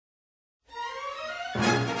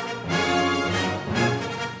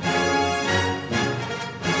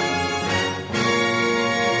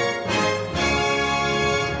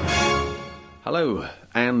Hello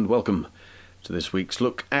and welcome to this week's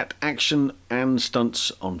look at action and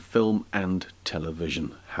stunts on film and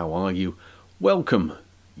television. How are you? Welcome.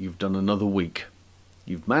 You've done another week.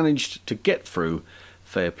 You've managed to get through.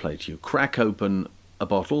 Fair play to you. Crack open a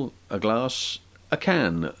bottle, a glass, a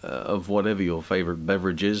can of whatever your favourite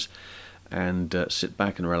beverage is and sit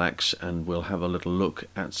back and relax, and we'll have a little look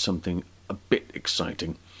at something a bit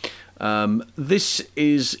exciting. This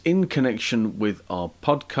is in connection with our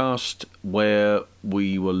podcast where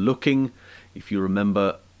we were looking, if you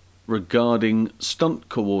remember, regarding stunt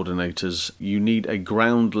coordinators. You need a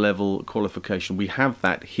ground level qualification. We have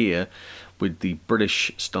that here with the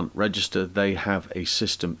British Stunt Register. They have a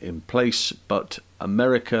system in place, but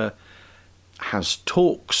America has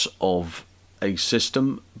talks of a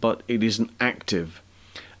system, but it isn't active.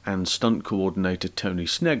 And stunt coordinator Tony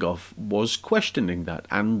Snegoff was questioning that,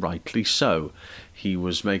 and rightly so. He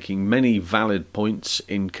was making many valid points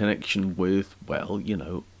in connection with, well, you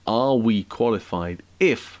know, are we qualified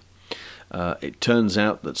if it turns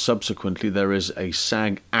out that subsequently there is a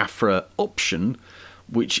SAG-AFTRA option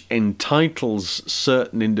which entitles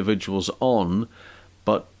certain individuals on,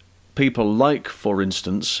 but people like, for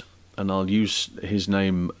instance, and I'll use his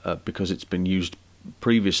name because it's been used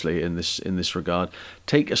previously in this regard,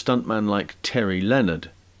 take a stuntman like Terry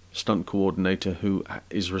Leonard, stunt coordinator, who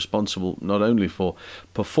is responsible not only for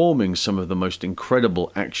performing some of the most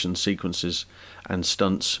incredible action sequences and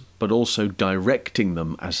stunts, but also directing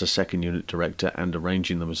them as a second unit director and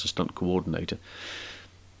arranging them as a stunt coordinator.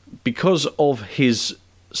 Because of his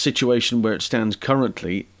situation where it stands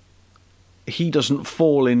currently, he doesn't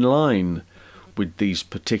fall in line with these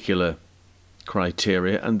particular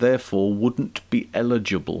criteria and therefore wouldn't be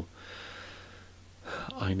eligible.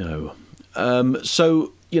 I know.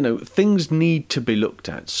 So, you know, things need to be looked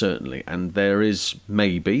at, certainly, and there is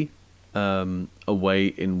maybe a way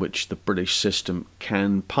in which the British system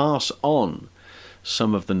can pass on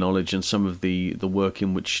some of the knowledge and some of the work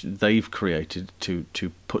in which they've created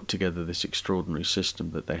to put together this extraordinary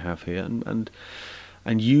system that they have here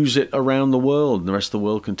and use it around the world, and the rest of the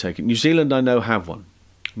world can take it. New Zealand, I know, have one.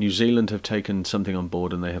 New Zealand have taken something on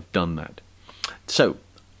board and they have done that. So,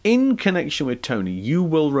 in connection with Tony, you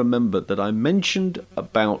will remember that I mentioned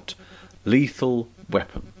about Lethal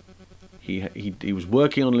Weapon. He was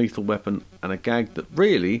working on Lethal Weapon, and a gag that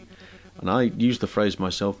really, and I use the phrase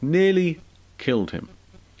myself, nearly killed him.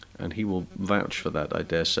 And he will vouch for that, I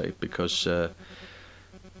dare say, because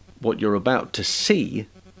what you're about to see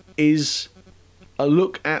is a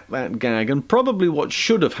look at that gag and probably what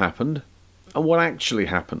should have happened and what actually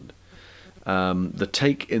happened. The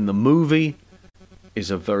take in the movie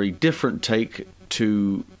is a very different take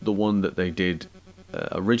to the one that they did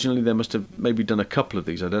originally. They must have maybe done a couple of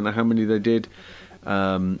these. I don't know how many they did.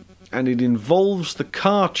 And it involves the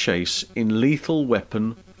car chase in Lethal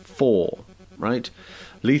Weapon 4, right?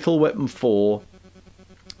 Lethal Weapon 4,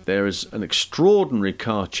 there is an extraordinary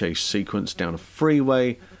car chase sequence down a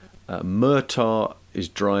freeway. Murtaugh is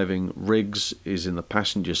driving, Riggs is in the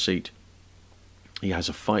passenger seat. He has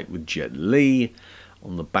a fight with Jet Li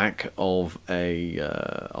on the back of a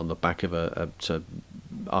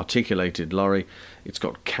articulated lorry. It's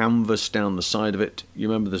got canvas down the side of it. You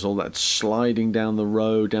remember there's all that sliding down the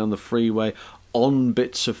road, down the freeway, on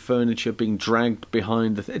bits of furniture being dragged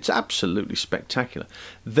behind it's absolutely spectacular.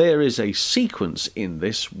 There is a sequence in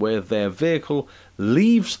this where their vehicle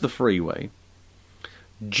leaves the freeway,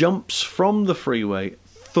 jumps from the freeway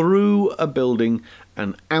through a building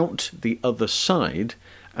and out the other side,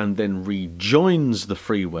 and then rejoins the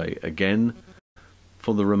freeway again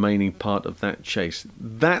for the remaining part of that chase.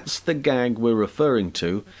 That's the gag we're referring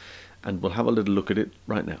to, and we'll have a little look at it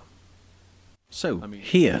right now. So,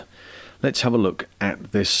 here, let's have a look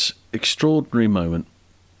at this extraordinary moment.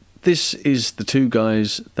 This is the two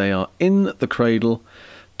guys. They are in the cradle.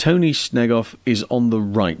 Tony Snegoff is on the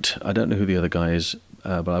right. I don't know who the other guy is,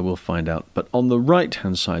 but I will find out. But on the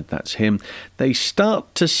right-hand side, that's him. They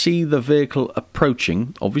start to see the vehicle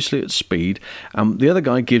approaching, obviously at speed. The other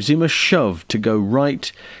guy gives him a shove to go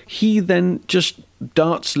right. He then just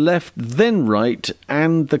darts left, then right,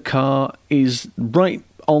 and the car is right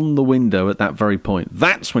on the window at that very point.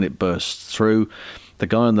 That's when it bursts through. The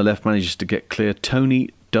guy on the left manages to get clear. Tony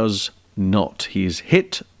does not. He is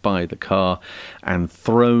hit by the car and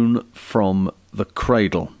thrown from the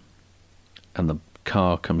cradle. And the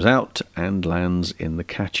car comes out and lands in the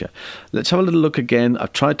catcher. Let's have a little look again.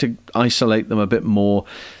 I've tried to isolate them a bit more.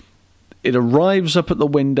 It arrives up at the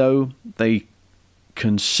window. They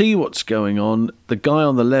can see what's going on. The guy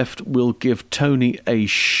on the left will give Tony a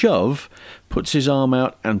shove, puts his arm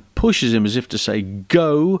out and pushes him as if to say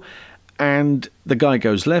go, and the guy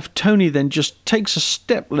goes left. Tony then just takes a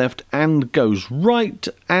step left and goes right,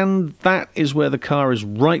 and that is where the car is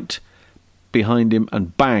right behind him,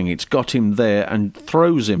 and bang, it's got him there and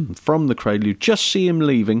throws him from the cradle. You just see him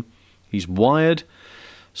leaving. He's wired,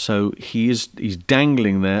 so he's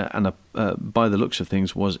dangling there, and by the looks of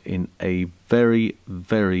things was in a very,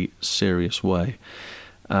 very serious way.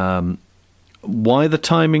 Why the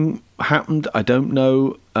timing happened, I don't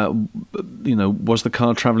know. Was the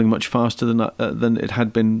car travelling much faster than it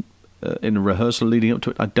had been in a rehearsal leading up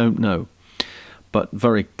to it? I don't know. But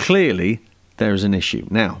very clearly, there is an issue.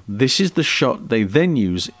 Now, this is the shot they then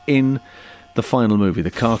use in the final movie.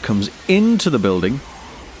 The car comes into the building,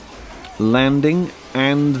 landing,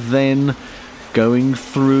 and then going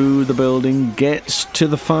through the building, gets to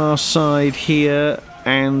the far side here,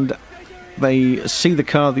 and they see the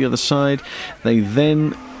car the other side. They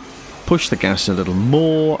then push the gas a little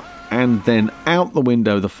more, and then out the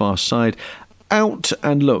window the far side, out,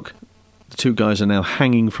 and look, the two guys are now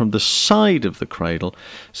hanging from the side of the cradle,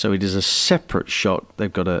 so it is a separate shot.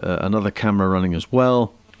 They've got another camera running as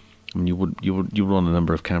well. I mean, you would run a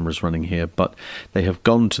number of cameras running here, but they have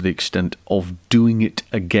gone to the extent of doing it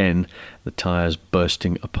again, the tyres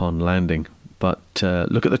bursting upon landing. But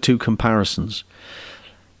look at the two comparisons.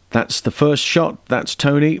 That's the first shot, that's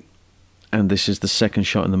Tony, and this is the second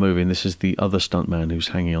shot in the movie, and this is the other stuntman who's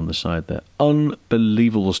hanging on the side there.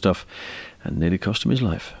 Unbelievable stuff, and nearly cost him his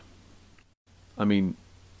life. I mean,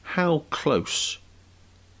 how close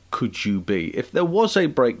could you be? If there was a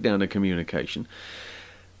breakdown of communication,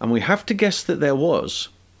 and we have to guess that there was,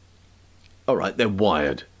 all right, they're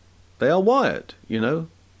wired. They are wired, you know,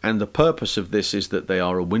 and the purpose of this is that they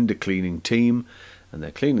are a window cleaning team, and they're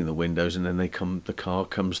cleaning the windows, and then the car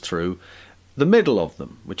comes through the middle of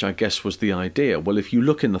them, which I guess was the idea. Well, if you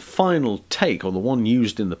look in the final take, or the one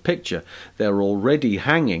used in the picture, they're already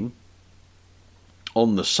hanging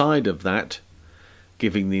on the side of that,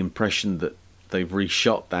 giving the impression that they've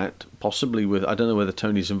reshot that, possibly with, I don't know whether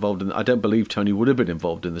Tony's involved in, I don't believe Tony would have been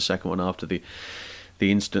involved in the second one after the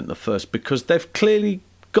incident in the first, because they've clearly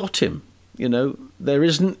got him. You know, there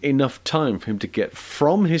isn't enough time for him to get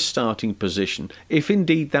from his starting position, if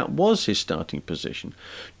indeed that was his starting position,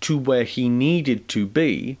 to where he needed to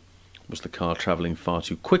be. Was the car travelling far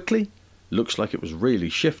too quickly? Looks like it was really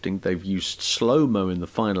shifting. They've used slow-mo in the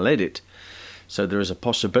final edit, so there is a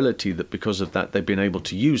possibility that because of that they've been able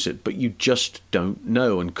to use it, but you just don't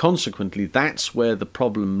know, and consequently that's where the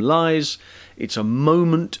problem lies. It's a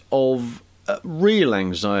moment of real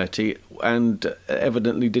anxiety, and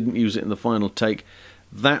evidently didn't use it in the final take.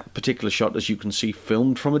 That particular shot, as you can see,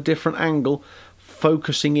 filmed from a different angle,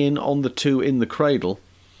 focusing in on the two in the cradle,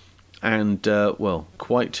 and well,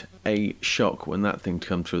 quite a shock when that thing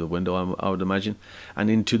came through the window, I would imagine, and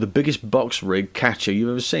into the biggest box rig catcher you've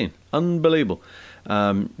ever seen. Unbelievable.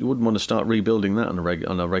 You wouldn't want to start rebuilding that on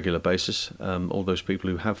a regular basis, all those people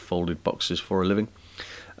who have folded boxes for a living.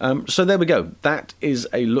 So there we go. That is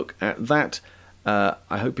a look at that.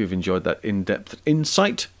 I hope you've enjoyed that in-depth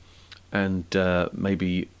insight, and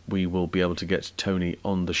maybe we will be able to get Tony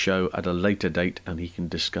on the show at a later date, and he can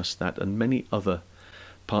discuss that and many other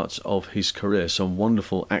parts of his career. Some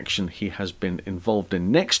wonderful action he has been involved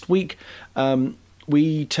in. Next week,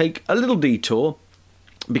 we take a little detour,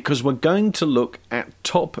 because we're going to look at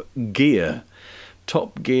Top Gear.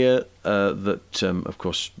 Top Gear that, of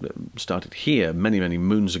course, started here many, many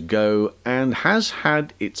moons ago, and has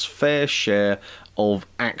had its fair share of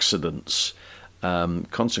accidents.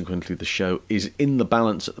 Consequently, the show is in the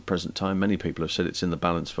balance at the present time. Many people have said it's in the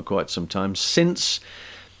balance for quite some time, since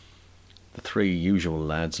the three usual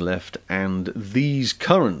lads left, and these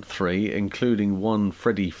current three, including one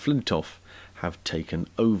Freddie Flintoff, have taken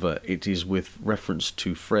over. It is with reference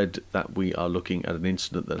to Fred that we are looking at an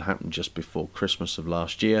incident that happened just before Christmas of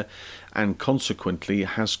last year, and consequently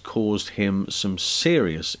has caused him some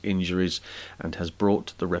serious injuries and has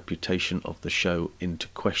brought the reputation of the show into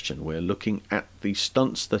question. We're looking at the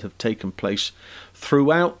stunts that have taken place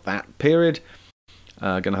throughout that period.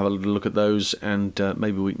 Going to have a little look at those, and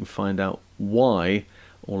maybe we can find out why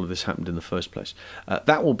all of this happened in the first place.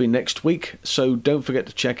 That will be next week, so don't forget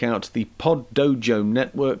to check out the Pod Dojo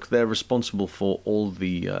Network. They're responsible for all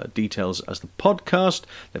the details as the podcast.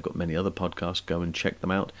 They've got many other podcasts. Go and check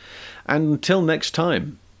them out. And until next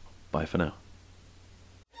time, bye for now.